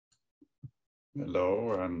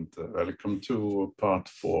Hello and welcome to part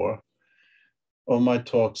 4 of my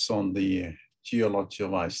talks on the geology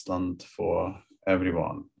of Iceland for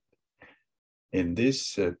everyone. In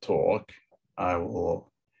this talk, I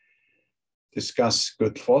will discuss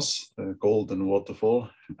Gullfoss, the golden waterfall,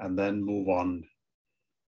 and then move on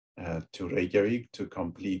to Reykjavik to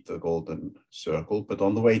complete the golden circle. But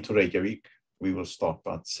on the way to Reykjavik, we will stop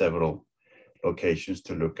at several locations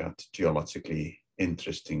to look at geologically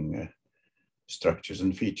interesting structures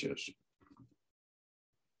and features.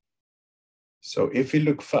 So if we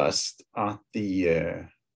look first at the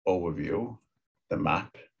overview, the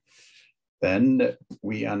map, then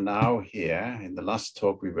we are now here. In the last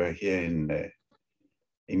talk, we were here in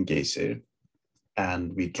Geysir,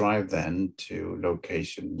 and we drive then to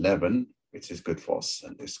location 11, which is Gullfoss,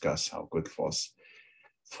 and discuss how Gullfoss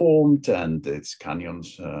formed and its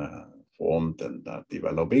canyons formed and are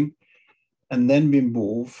developing. And then we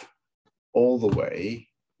move all the way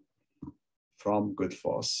from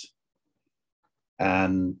Gullfoss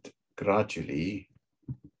and gradually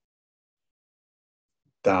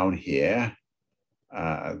down here,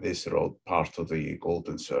 this road, part of the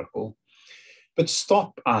golden circle, but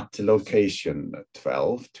stop at location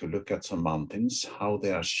 12 to look at some mountains, how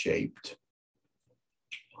they are shaped,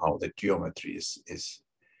 how the geometry is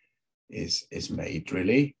made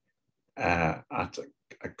really, at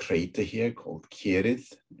a crater here called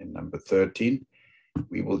Kerið in number 13.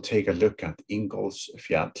 We will take a look at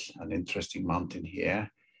Ingólfsfjall, an interesting mountain here.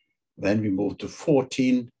 Then we move to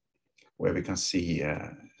 14, where we can see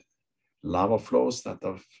lava flows that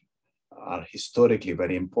are historically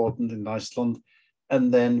very important in Iceland.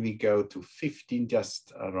 And then we go to 15,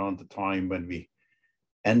 just around the time when we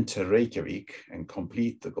enter Reykjavik and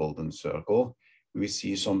complete the golden circle. We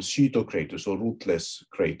see some pseudocraters or rootless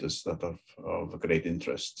craters that are of great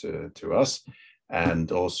interest to us,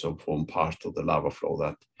 and also form part of the lava flow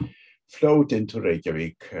that flowed into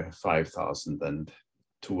Reykjavik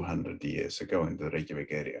 5,200 years ago in the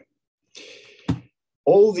Reykjavik area.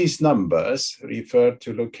 All these numbers refer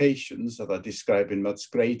to locations that are described in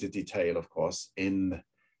much greater detail, of course, in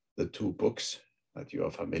the 2 books that you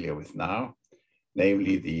are familiar with now,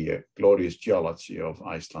 namely the Glorious Geology of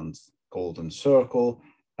Iceland's Golden Circle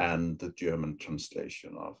and the German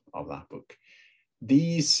translation of that book.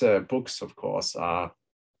 These books, of course, are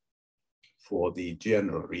for the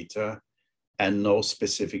general reader, and no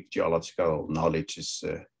specific geological knowledge is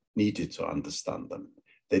needed to understand them.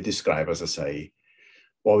 They describe, as I say,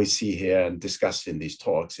 what we see here and discuss in these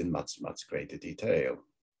talks in much, much greater detail.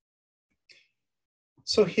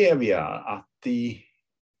 So here we are at the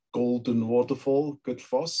golden waterfall,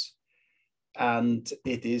 Gullfoss. And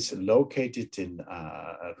it is located in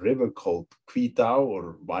a river called Hvítá,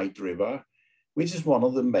 or White River, which is one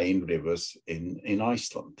of the main rivers in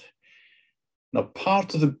Iceland. Now,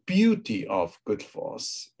 part of the beauty of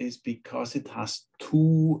Gullfoss is because it has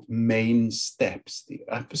 2 main steps. The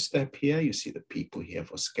upper step here, you see the people here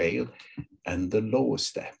for scale, and the lower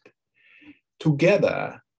step.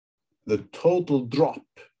 Together, the total drop,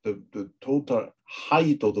 the total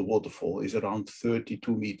height of the waterfall is around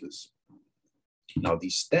 32 meters. Now,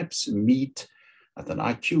 these steps meet at an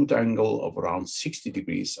acute angle of around 60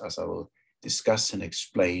 degrees, as I will discuss and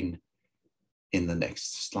explain in the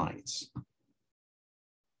next slides.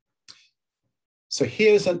 So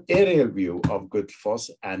here's an aerial view of Gullfoss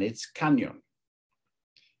and its canyon.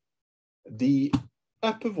 The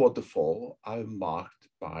upper waterfall are marked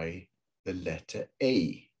by the letter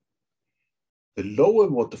A. The lower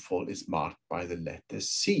waterfall is marked by the letter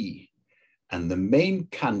C. And the main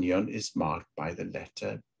canyon is marked by the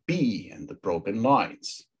letter B and the broken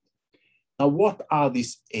lines. Now, what are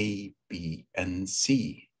these A, B, and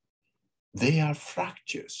C? They are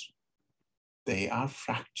fractures. They are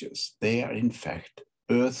fractures. They are, in fact,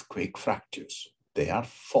 earthquake fractures. They are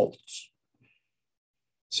faults.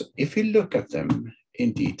 So if we look at them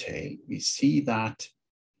in detail, we see that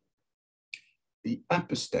the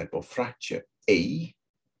upper step of fracture A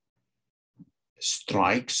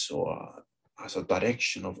strikes or as a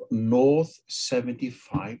direction of north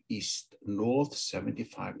 75 east, north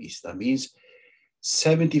 75 east. That means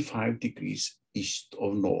 75 degrees east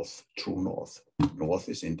of north, true north. North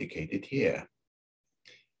is indicated here.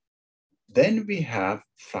 Then we have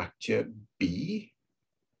fracture B,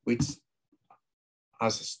 which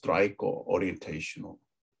has a strike or orientational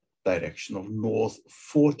direction of north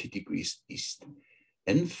 40 degrees east.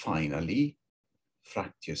 And finally,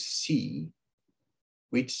 fracture C,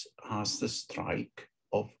 which has the strike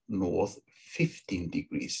of north 15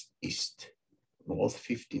 degrees east, north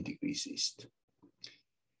 15 degrees east.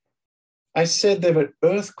 I said there were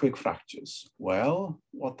earthquake fractures. Well,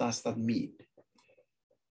 what does that mean?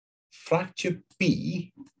 Fracture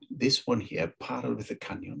B, this one here, parallel with the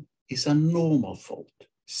canyon, is a normal fault,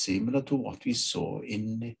 similar to what we saw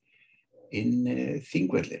in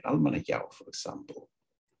Þingvellir, Almannagjá, for example.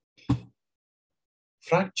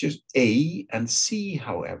 Fractures A and C,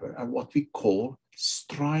 however, are what we call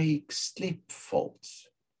strike-slip faults.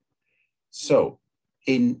 So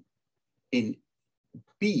in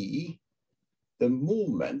B, the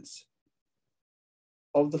movement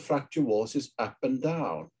of the fracture walls is up and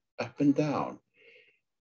down, up and down.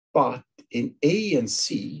 But in A and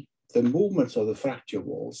C, the movements of the fracture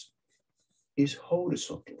walls is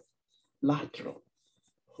horizontal, lateral,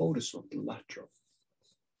 horizontal, lateral.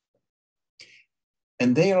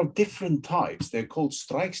 And they are of different types. They're called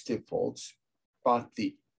strike-slip faults, but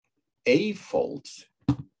the A faults,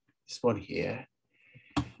 this one here,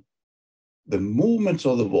 the movements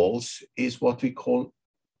of the walls is what we call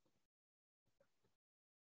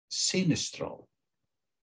sinistral,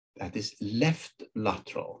 that is left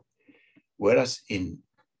lateral, whereas in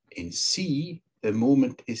C, the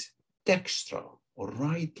movement is dextral or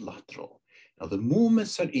right lateral. Now the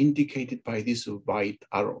movements are indicated by these white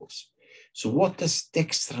arrows. So what does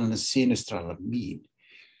dextral and sinistral mean?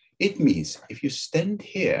 It means if you stand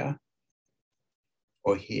here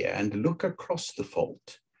or here and look across the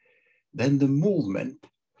fault, then the movement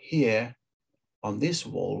here on this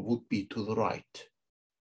wall would be to the right.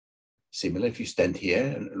 Similar, if you stand here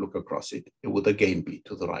and look across it, it would again be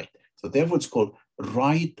to the right. So therefore it's called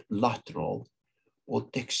right lateral or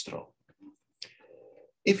dextral.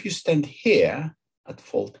 If you stand here at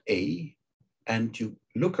fault A and you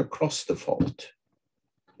look across the fault,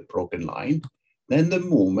 the broken line, then the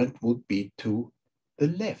movement would be to the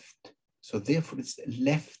left. So therefore it's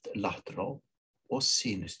left lateral or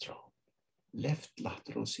sinistral. Left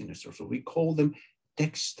lateral, sinistral. So we call them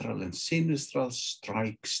dextral and sinistral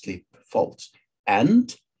strike-slip faults.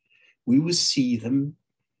 And we will see them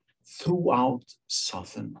throughout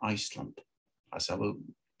southern Iceland, as I will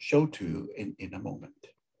show to you in a moment.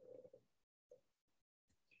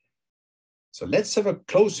 So let's have a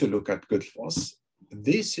closer look at Gullfoss.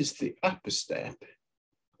 This is the upper step.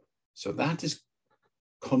 So that is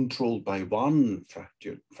controlled by one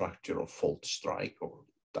fracture or fault strike or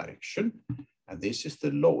direction. And this is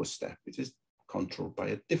the lower step. It is controlled by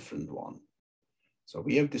a different one. So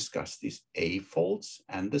we have discussed these A faults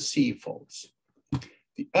and the C faults.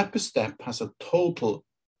 The upper step has a total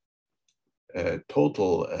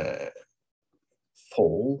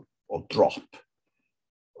fall or drop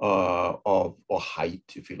or height,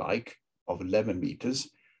 if you like, of 11 meters,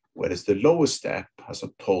 whereas the lower step has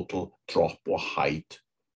a total drop or height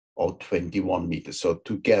of 21 meters. So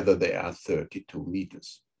together they are 32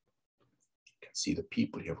 meters. You can see the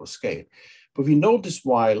people here for scale. But we notice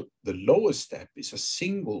while the lower step is a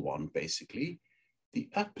single one, basically, the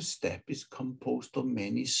upper step is composed of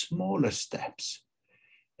many smaller steps.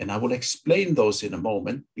 And I will explain those in a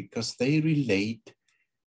moment because they relate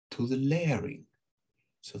to the layering.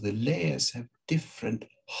 So the layers have different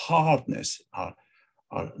hardness,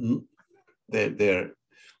 their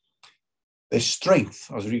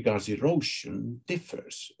strength as regards erosion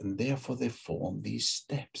differs, and therefore they form these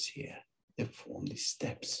steps here. They form these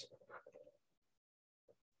steps.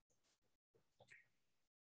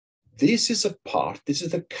 This is a part, this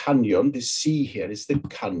is the canyon, the sea here is the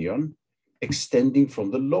canyon extending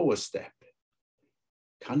from the lower step.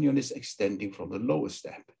 Canyon is extending from the lower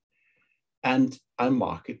step. And I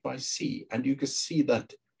mark it by C. And you can see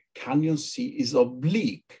that canyon C is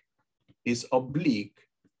oblique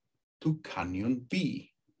to canyon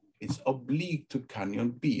B. It's oblique to canyon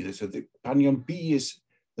B. So the canyon B is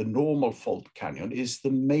the normal fault canyon, is the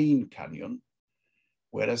main canyon,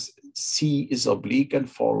 whereas C is oblique and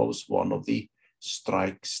follows one of the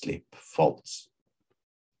strike-slip faults.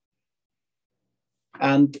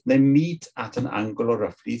 And they meet at an angle of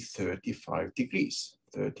roughly 35 degrees.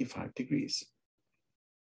 35 degrees.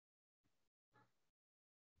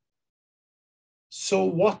 So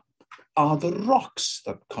what are the rocks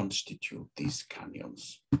that constitute these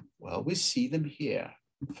canyons? Well, we see them here.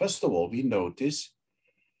 First of all, we notice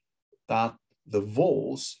that the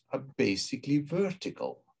walls are basically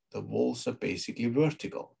vertical. The walls are basically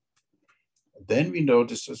vertical. Then we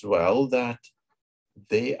notice as well that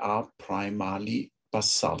they are primarily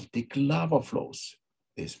basaltic lava flows.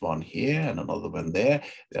 This one here and another one there.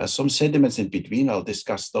 There are some sediments in between. I'll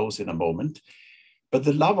discuss those in a moment. But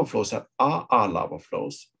the lava flows are lava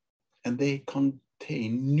flows, and they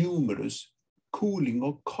contain numerous cooling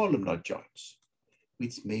or columnar joints,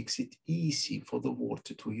 which makes it easy for the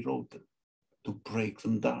water to erode them, to break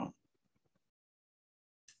them down.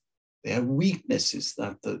 There are weaknesses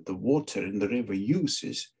that the water in the river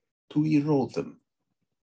uses to erode them.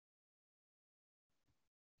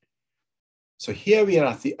 So here we are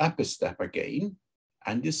at the upper step again,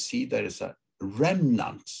 and you see there is a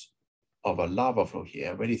remnant of a lava flow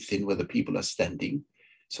here, very thin where the people are standing.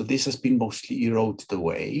 So this has been mostly eroded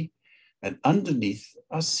away, and underneath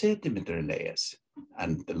are sedimentary layers.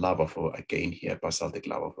 And the lava flow again here, basaltic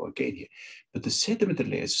lava flow again here. But the sedimentary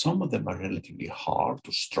layers, some of them are relatively hard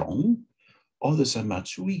or strong, others are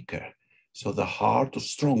much weaker. So the hard or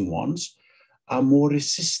strong ones are more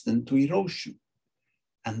resistant to erosion.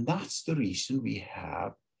 And that's the reason we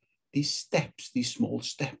have these steps, these small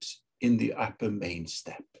steps in the upper main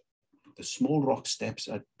step. The small rock steps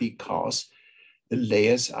are because the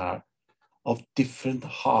layers are of different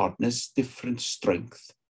hardness, different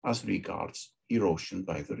strength as regards erosion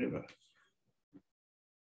by the river.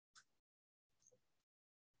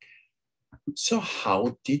 So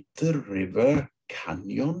how did the river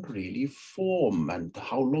canyon really form, and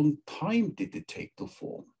how long time did it take to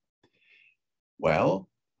form? Well,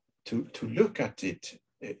 to look at it,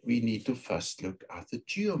 we need to first look at the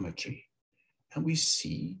geometry. And we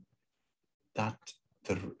see that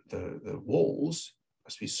the walls,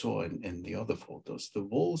 as we saw in the other photos, the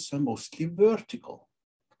walls are mostly vertical.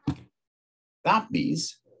 That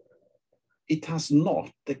means the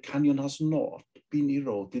canyon has not been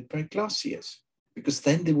eroded by glaciers, because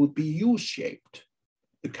then they would be U-shaped.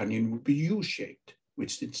 The canyon would be U-shaped,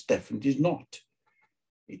 which it definitely is not.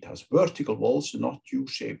 It has vertical walls, not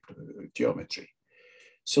U-shaped geometry.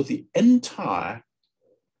 So the entire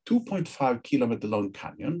 2.5 kilometer long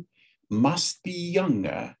canyon must be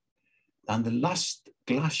younger than the last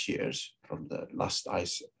glaciers from the last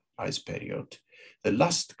ice period, the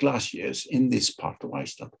last glaciers in this part of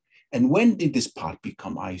Iceland. And when did this part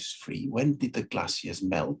become ice-free? When did the glaciers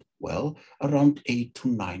melt? Well, around 8,000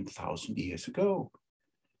 to 9,000 years ago.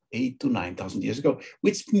 8,000 to 9,000 years ago,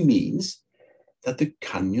 which means that the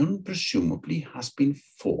canyon presumably has been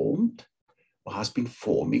formed, or has been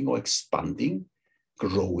forming or expanding,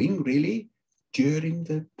 growing really, during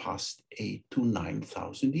the past 8,000 to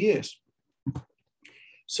 9,000 years.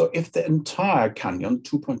 So if the entire canyon,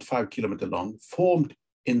 2.5 kilometer long, formed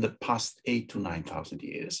in the past 8,000 to 9,000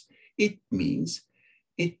 years, it means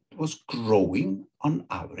it was growing on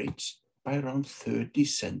average by around 30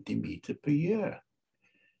 centimeters per year.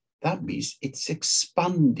 That means it's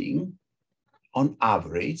expanding on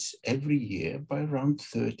average every year by around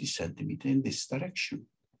 30 centimeters in this direction.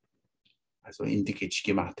 As I indicate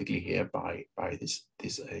schematically here by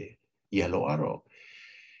this yellow arrow.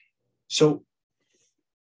 So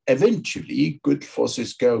eventually, Gullfoss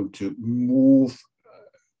is going to move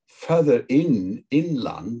further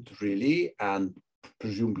inland, really, and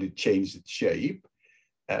presumably change its shape.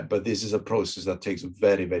 But this is a process that takes a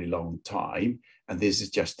very, very long time. And this is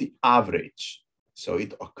just the average. So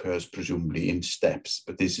it occurs presumably in steps,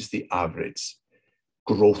 but this is the average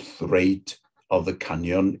growth rate of the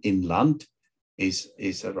canyon inland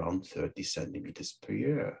is around 30 centimeters per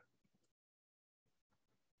year.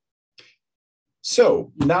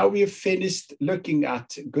 So now we have finished looking at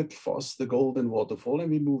Gullfoss, the golden waterfall,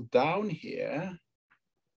 and we move down here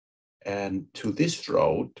and to this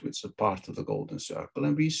road, which is a part of the golden circle,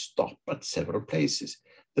 and we stop at several places.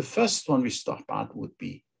 The first one we stop at would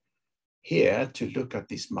be here to look at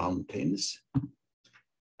these mountains.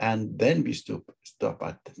 And then we stop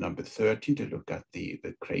at number 13 to look at the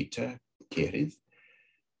crater Kerið.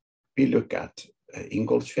 We look at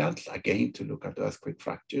Ingólfsfjall, again to look at earthquake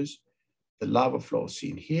fractures, the lava flow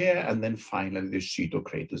seen here, and then finally the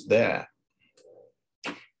pseudocraters there.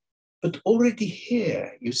 But already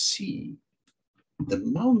here you see the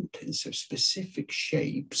mountains have specific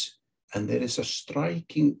shapes, and there is a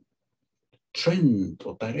striking trend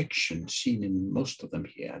or direction seen in most of them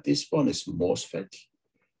here. This one is Mosfell,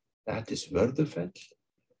 that is Vörðufell,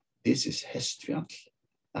 this is Hestfjall,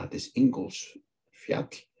 that is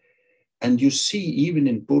Ingólfsfjall. And you see even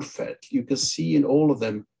in Búrfell, you can see in all of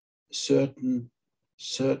them certain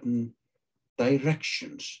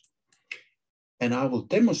directions. And I will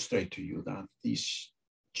demonstrate to you that these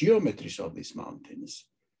geometries of these mountains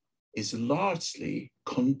is largely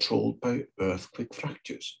controlled by earthquake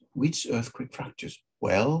fractures. Which earthquake fractures?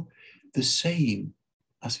 Well, the same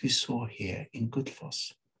as we saw here in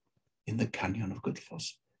Gullfoss, in the canyon of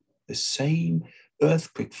Gullfoss. The same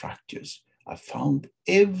earthquake fractures are found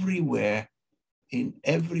everywhere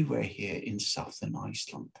here in southern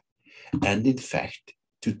Iceland. And in fact,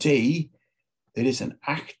 today, there is an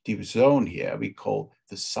active zone here we call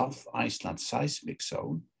the South Iceland seismic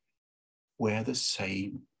zone, where the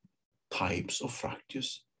same types of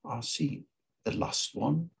fractures are seen. The last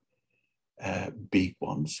one, big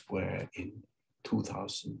ones, were in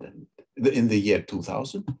 2000 and in the year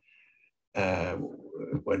 2000,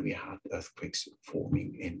 when we had earthquakes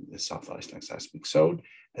forming in the South Iceland seismic zone,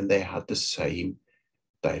 and they had the same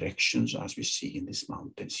directions as we see in these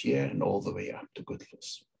mountains here and all the way up to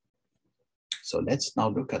Gullfoss. So let's now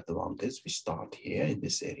look at the mountains. We start here in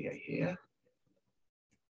this area here.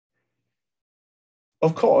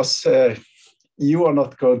 Of course, you are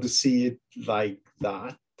not going to see it like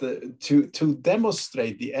that. To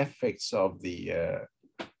demonstrate the effects of the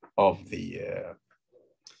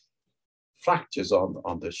fractures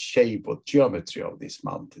on the shape or geometry of these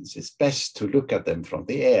mountains, it's best to look at them from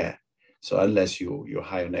the air. So unless you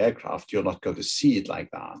hire an aircraft, you're not going to see it like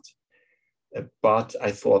that. But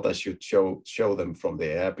I thought I should show them from the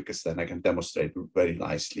air, because then I can demonstrate very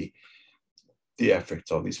nicely the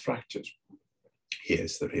effects of these fractures.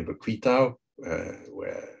 Here's the river Kvítá,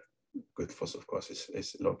 where Gullfoss, of course,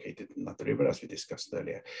 is located in that river, as we discussed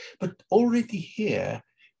earlier. But already here,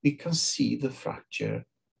 we can see the fractures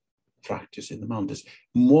in the mountains.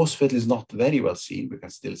 Mosfell is not very well seen. We can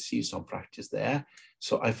still see some fractures there.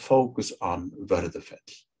 So I focus on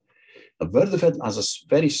Vörðufell. Now, Vörðufell has a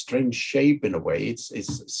very strange shape in a way. It's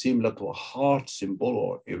similar to a heart symbol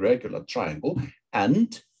or irregular triangle,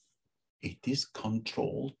 and it is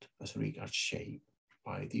controlled as regards shape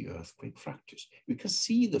by the earthquake fractures. We can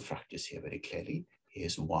see the fractures here very clearly.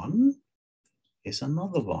 Here's one, here's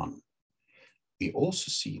another one. We also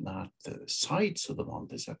see that the sides of the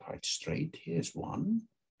mountains are quite straight. Here's one,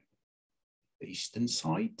 the eastern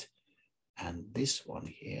side, and this one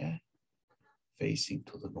here facing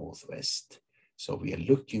to the northwest. So we are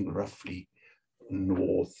looking roughly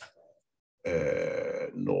northeast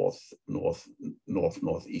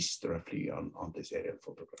roughly on this aerial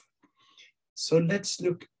photograph. So let's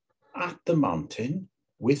look at the mountain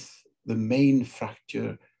with the main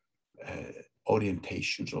fracture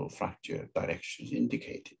orientations or fracture directions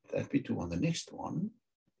indicated. That we do on the next one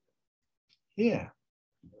here.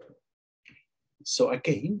 So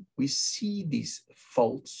again, we see these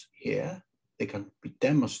faults here. They can be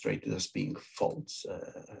demonstrated as being faults.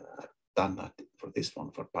 I've done that for this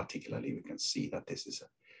one, for particularly, we can see that this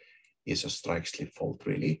is a strike slip fault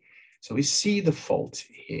really. So we see the faults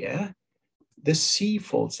here. The C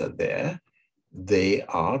faults are there. They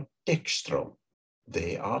are dextral.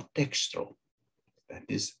 They are dextral. That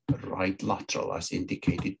is right lateral, as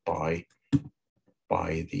indicated by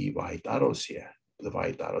the white arrows here. The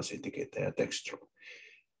white arrows indicate they are dextral.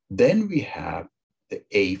 Then we have the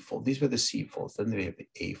A fault. These were the C faults. Then we have the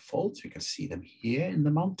A faults. We can see them here in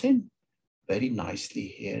the mountain, very nicely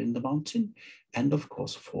here in the mountain, and of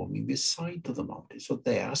course forming the side of the mountain. So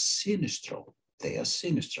they are sinistral. They are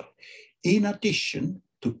sinistral. In addition,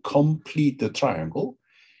 to complete the triangle,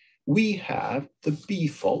 we have the B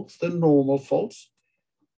faults, the normal faults,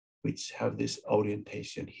 which have this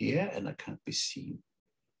orientation here, and that can be seen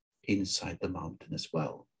inside the mountain as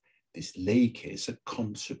well. This lake is a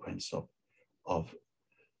consequence of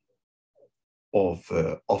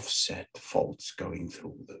offset faults going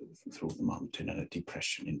through the mountain and a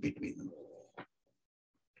depression in between them.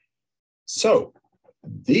 So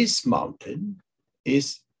this mountain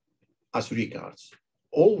is, as regards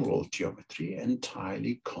overall geometry,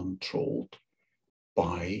 entirely controlled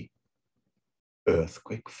by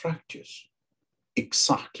earthquake fractures.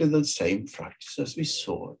 Exactly the same fractures as we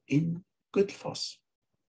saw in Gullfoss.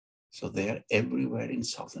 So they are everywhere in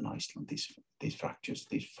southern Iceland, these fractures,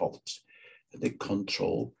 these faults. They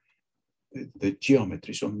control the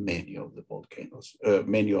geometries of many of the volcanoes,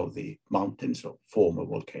 many of the mountains of former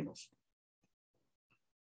volcanoes.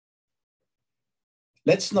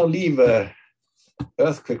 Let's now leave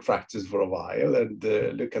earthquake fractures for a while and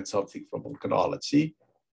look at something from volcanology.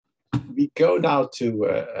 We go now to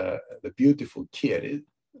the beautiful Kerið,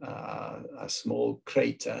 a small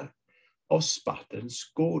crater of spatter and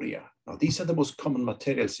scoria. Now, these are the most common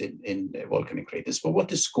materials in volcanic craters, but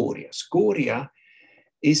what is scoria? Scoria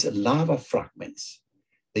is lava fragments.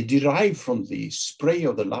 They derive from the spray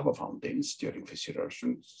of the lava fountains during fissure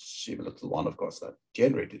eruption, similar to the one, of course, that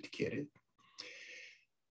generated Kerið.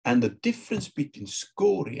 And the difference between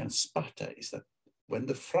scoria and spatter is that when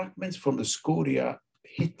the fragments from the scoria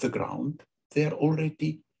hit the ground, they're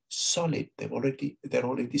already solid. They're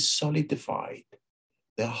already solidified.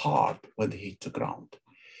 They're hard when they hit the ground.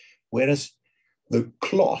 Whereas the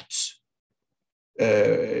clots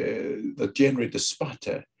that generate the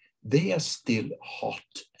spatter, they are still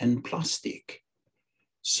hot and plastic.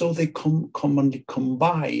 So they commonly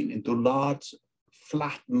combine into large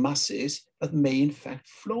flat masses that may in fact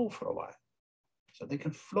flow for a while. So they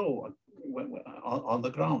can flow on the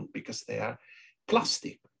ground because they are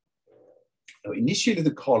plastic. Now, initially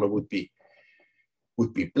the color would be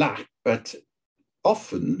would be black, but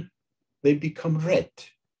often they become red.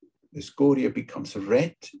 The scoria becomes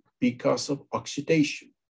red because of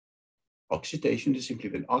oxidation. Oxidation is simply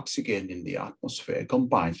when oxygen in the atmosphere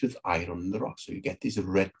combines with iron in the rock. So you get this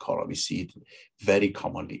red color. We see it very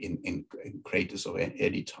commonly in craters of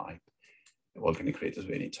any type, volcanic craters of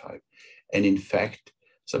any type. And in fact,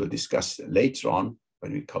 so we'll discuss later on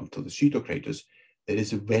when we come to the pseudocraters, there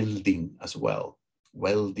is a welding as well.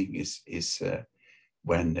 Welding is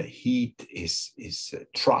when the heat is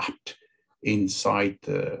trapped inside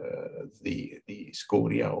the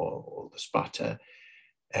scoria or the spatter,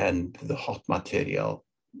 and the hot material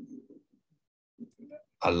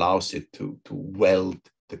allows it to weld,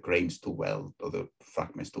 the grains to weld, or the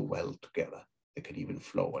fragments to weld together. They can even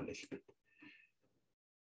flow a little bit.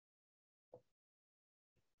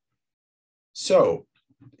 So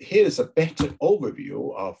here is a better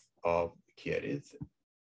overview of Kerið.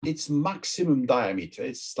 Its maximum diameter,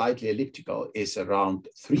 it's slightly elliptical, is around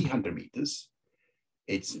 300 meters.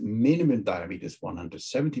 Its minimum diameter is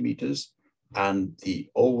 170 meters. And the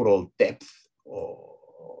overall depth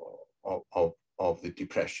of the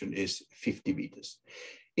depression is 50 meters.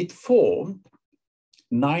 It formed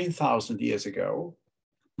 9,000 years ago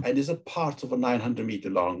and is a part of a 900-meter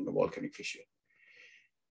long volcanic fissure.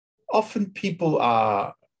 Often people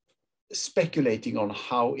are speculating on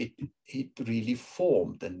how it really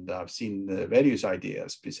formed, and I've seen various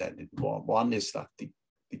ideas presented. One is that the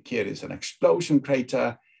Kerið is an explosion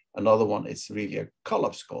crater. Another one is really a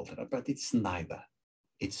collapse caldera, but it's neither.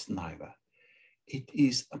 It's neither. It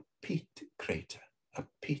is a pit crater, a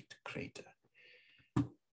pit crater.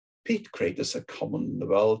 Pit craters are common in the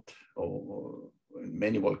world, or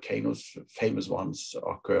many volcanoes, famous ones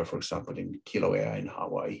occur, for example, in Kilauea in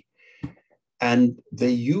Hawaii. And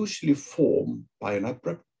they usually form by an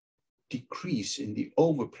abrupt decrease in the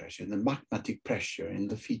overpressure, in the magmatic pressure in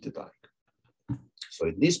the feeder dike. So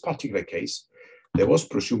in this particular case, there was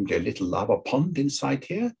presumably a little lava pond inside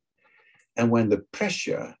here. And when the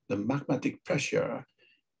pressure, the magmatic pressure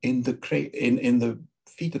in the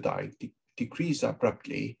feeder dike decreased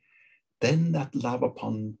abruptly, then that lava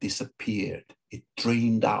pond disappeared. It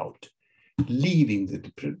drained out, leaving the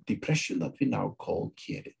depression that we now call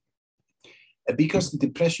Kerið. Because the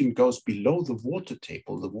depression goes below the water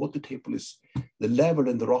table is the level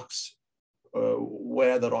in the rocks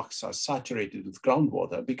where the rocks are saturated with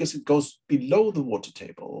groundwater. Because it goes below the water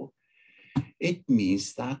table, it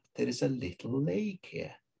means that there is a little lake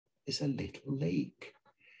here. There's a little lake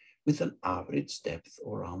with an average depth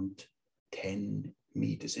around 10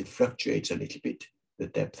 meters. It fluctuates a little bit. The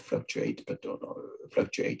depth fluctuates, but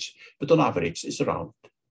on average it's around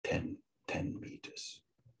 10 meters.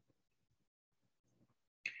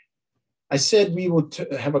 I said we would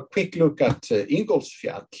have a quick look at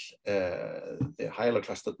Ingólfsfjall, the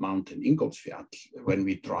hyaloclastite mountain Ingólfsfjall, when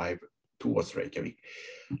we drive towards Reykjavik.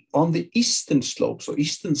 On the eastern slope, so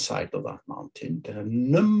eastern side of that mountain, there are a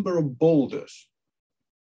number of boulders,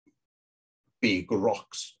 big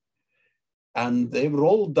rocks, and they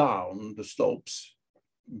roll down the slopes,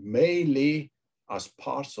 mainly as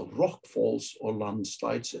parts of rock falls or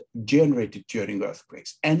landslides generated during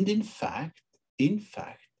earthquakes. And in fact,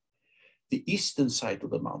 the eastern side of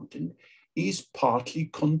the mountain is partly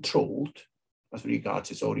controlled as regards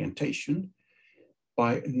its orientation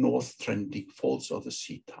by north trending faults of the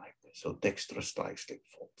C-type, so dexterous slip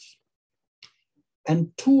faults.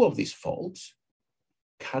 And two of these faults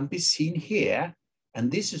can be seen here, and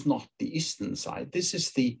this is not the eastern side, this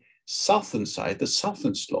is the southern side, the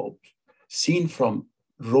southern slope, seen from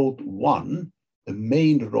Road 1, the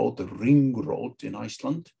main road, the ring road in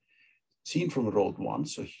Iceland, seen from Road 1.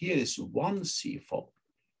 So here is one sea fault,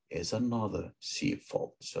 here's another sea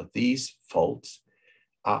fault. So these faults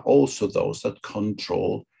are also those that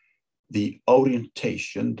control the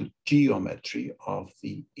orientation, the geometry of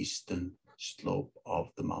the eastern slope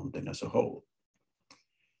of the mountain as a whole.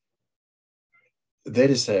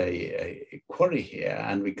 There is a quarry here,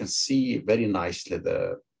 and we can see very nicely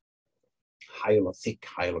the thick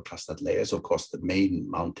hyaloclastite layers. Of course, the main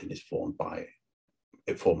mountain is formed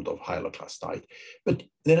of hyaloclastite, but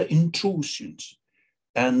there are intrusions.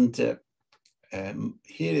 And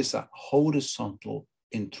here is a horizontal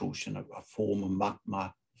intrusion, a form of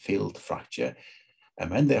magma-filled fracture.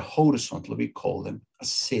 And when they're horizontal, we call them a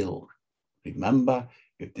sill. Remember,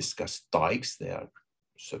 we've discussed dikes, they are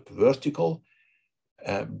subvertical,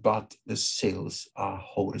 but the sills are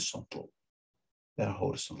horizontal. They are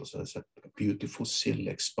horizontal, so there's a beautiful sill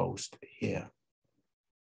exposed here.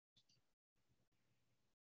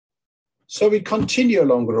 So we continue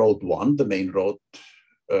along Road 1, the main road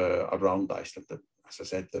around Iceland, as I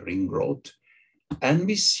said, the ring road. And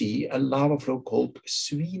we see a lava flow called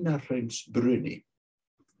Svínahraunsbruni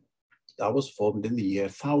that was formed in the year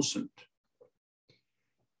 1000.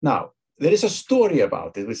 Now, there is a story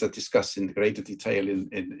about it, which I discuss in greater detail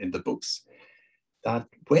in the books, that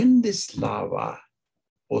when this lava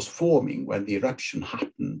was forming, when the eruption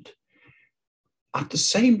happened, at the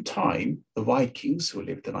same time, the Vikings who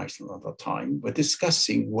lived in Iceland at that time were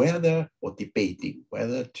discussing debating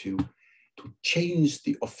whether to change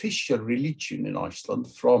the official religion in Iceland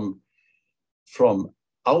from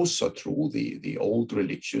Ásatrú, the old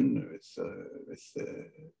religion with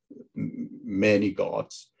many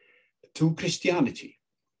gods, to Christianity.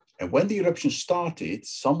 And when the eruption started,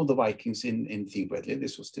 some of the Vikings in Þingvelli,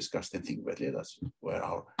 this was discussed in Þingvelli, that's where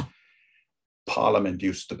our parliament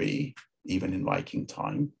used to be, even in Viking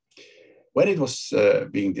time. When it was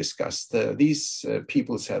being discussed, these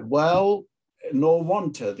people said, well, no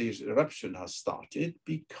wonder this eruption has started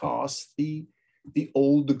because the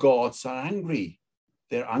old gods are angry.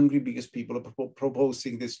 They're angry because people are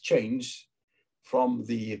proposing this change from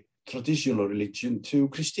the traditional religion to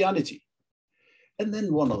Christianity. And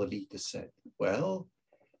then one of the leaders said, well,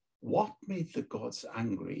 what made the gods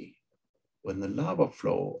angry when the lava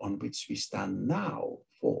flow on which we stand now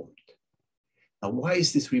formed? Now, why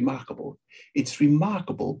is this remarkable? It's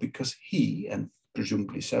remarkable because he, and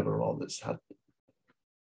presumably several others, had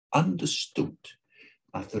understood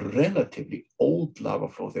that the relatively old lava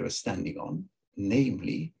flow they were standing on,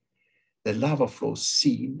 namely the lava flow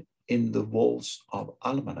seen in the walls of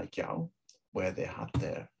Almannagjá, where they had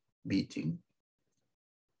their meeting,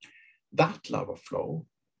 that lava flow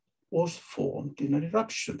was formed in an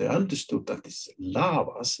eruption. They understood that these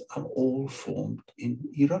lavas are all formed in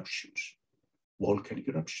eruptions, volcanic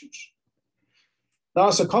eruptions. Now,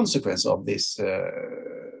 as a consequence of this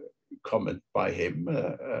comment by him,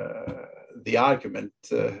 the argument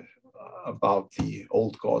about the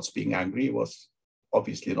old gods being angry was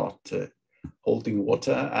obviously not holding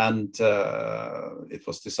water, and it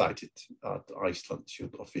was decided that Iceland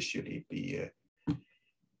should officially be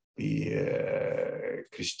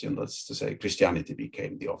Christian. That's to say, Christianity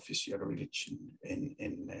became the official religion in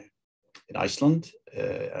Iceland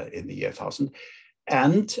in the year 1000.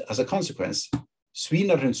 And as a consequence,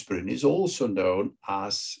 Svínahraunsbruni is also known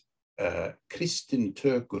as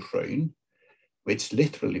Kristnitökuhraun, which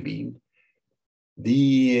literally means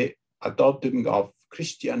the adopting of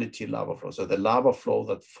Christianity lava flow. So the lava flow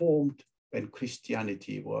that formed when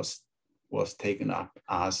Christianity was taken up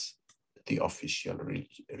as the official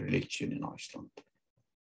religion in Iceland.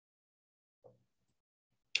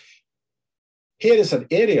 Here is an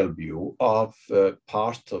aerial view of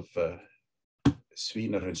part of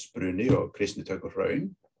Svínahraunsbruni or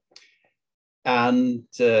Kristnitökuhraun, and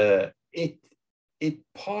it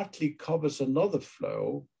partly covers another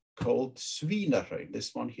flow called Svínahraunsbruni,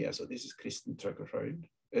 this one here. So this is Kristnitökuhraun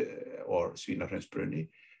or Svínahraunsbruni,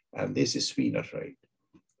 and this is Svínahraunsbruni.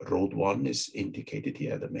 Road 1 is indicated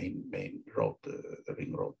here, the main road, the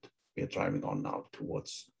ring road we are driving on now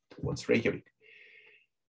towards Reykjavik.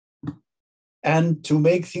 And to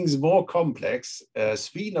make things more complex,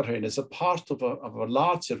 Svínahraunsbruni is a part of a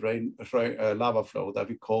larger lava flow that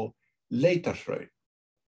we call Leitahraun.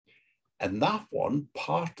 And that one,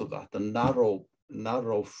 part of that, the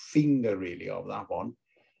narrow finger really of that one,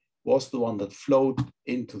 was the one that flowed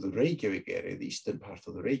into the Reykjavik area, the eastern part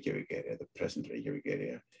of the Reykjavik area, the present Reykjavik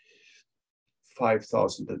area,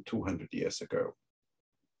 5,200 years ago,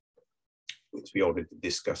 which we already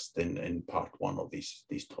discussed in part 1 of these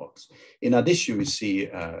talks. In addition, we see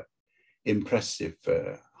impressive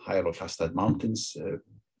hyaloclastite mountains,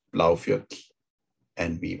 Bláfjöll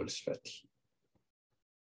and Vífilsfell.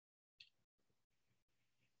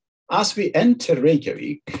 As we enter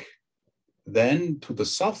Reykjavik, then to the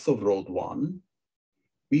south of Road 1,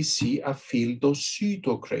 we see a field of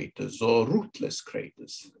pseudocraters or rootless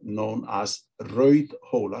craters known as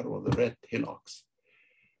Rauðhólar or the red hillocks.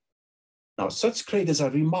 Now, such craters are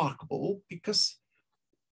remarkable because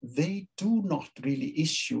they do not really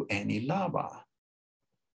issue any lava.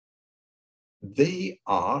 They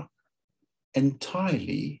are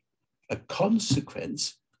entirely a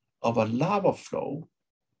consequence of a lava flow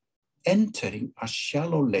entering a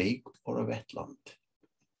shallow lake or a wetland.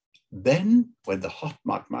 Then, when the hot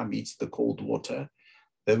magma meets the cold water,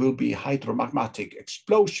 there will be hydromagmatic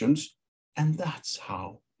explosions, and that's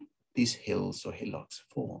how these hills or hillocks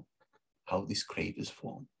form, how these craters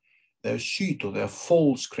form. They're they're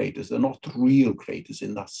false craters. They're not real craters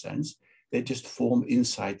in that sense. They just form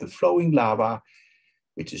inside the flowing lava,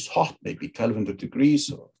 which is hot, maybe 1200 degrees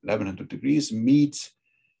or 1100 degrees, meets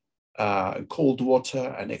cold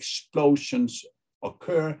water, and explosions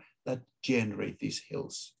occur, that generate these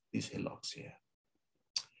hills, these hillocks here.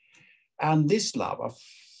 And this lava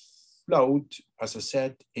flowed, as I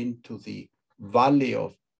said, into the valley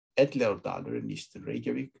of Elleordalur in eastern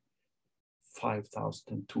Reykjavik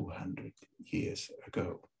 5,200 years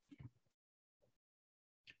ago.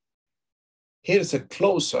 Here's a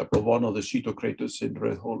close-up of one of the pseudocraters in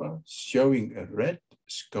Rauðhólar, showing a red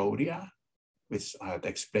scoria, which I had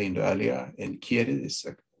explained earlier in Kerið is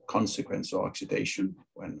a consequence of oxidation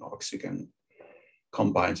when oxygen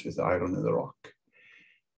combines with iron in the rock.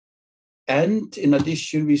 And in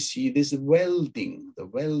addition, we see this welding, the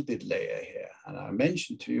welded layer here. And I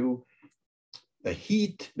mentioned to you, the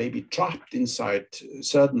heat may be trapped inside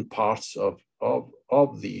certain parts of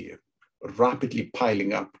the rapidly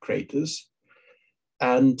piling up craters.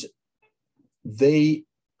 And the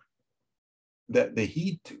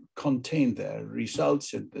heat contained there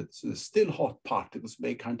results in that the still hot particles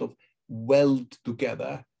may kind of weld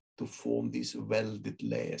together to form these welded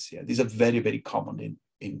layers here. These are very, very common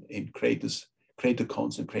in craters, crater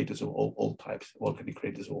cones and craters of all types, volcanic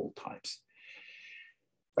craters of all types.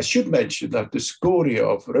 I should mention that the scoria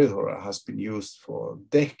of Rauðhólar has been used for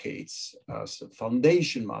decades as a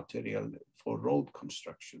foundation material for road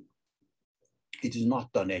construction. It is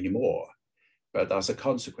not done anymore, but as a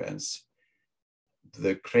consequence,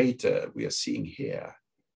 the crater we are seeing here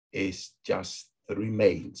is just the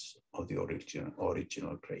remains of the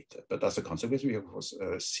original crater. But as a consequence, we of course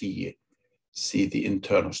see the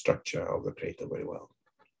internal structure of the crater very well.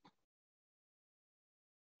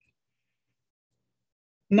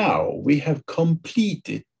 Now we have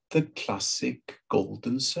completed the classic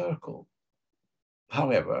golden circle.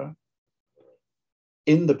 However,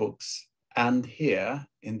 in the books and here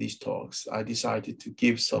in these talks, I decided to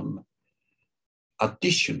give some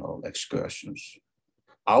additional excursions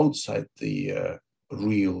outside the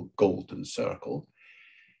real golden circle.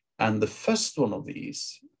 And the first one of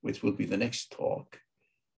these, which will be the next talk,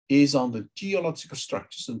 is on the geological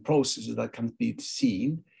structures and processes that can be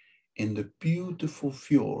seen in the beautiful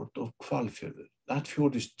fjord of Hvalfjörður. That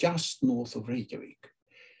fjord is just north of Reykjavik.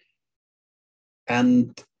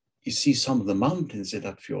 And you see some of the mountains in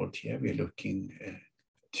that fjord here. We're looking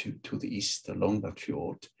to the east along that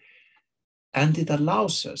fjord. And it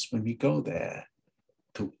allows us, when we go there,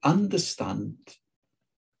 to understand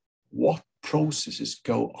what processes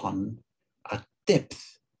go on at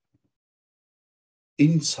depth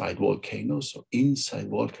inside volcanoes or inside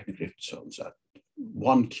volcanic rift zones at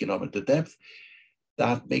 1 kilometer depth.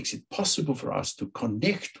 That makes it possible for us to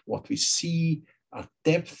connect what we see at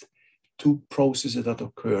depth to processes that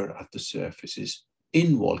occur at the surfaces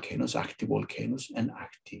in volcanoes, active volcanoes and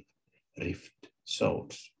active rift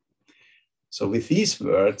zones. So with these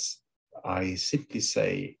words, I simply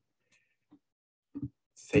say,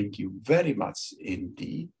 thank you very much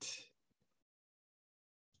indeed,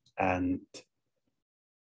 and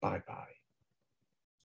bye-bye.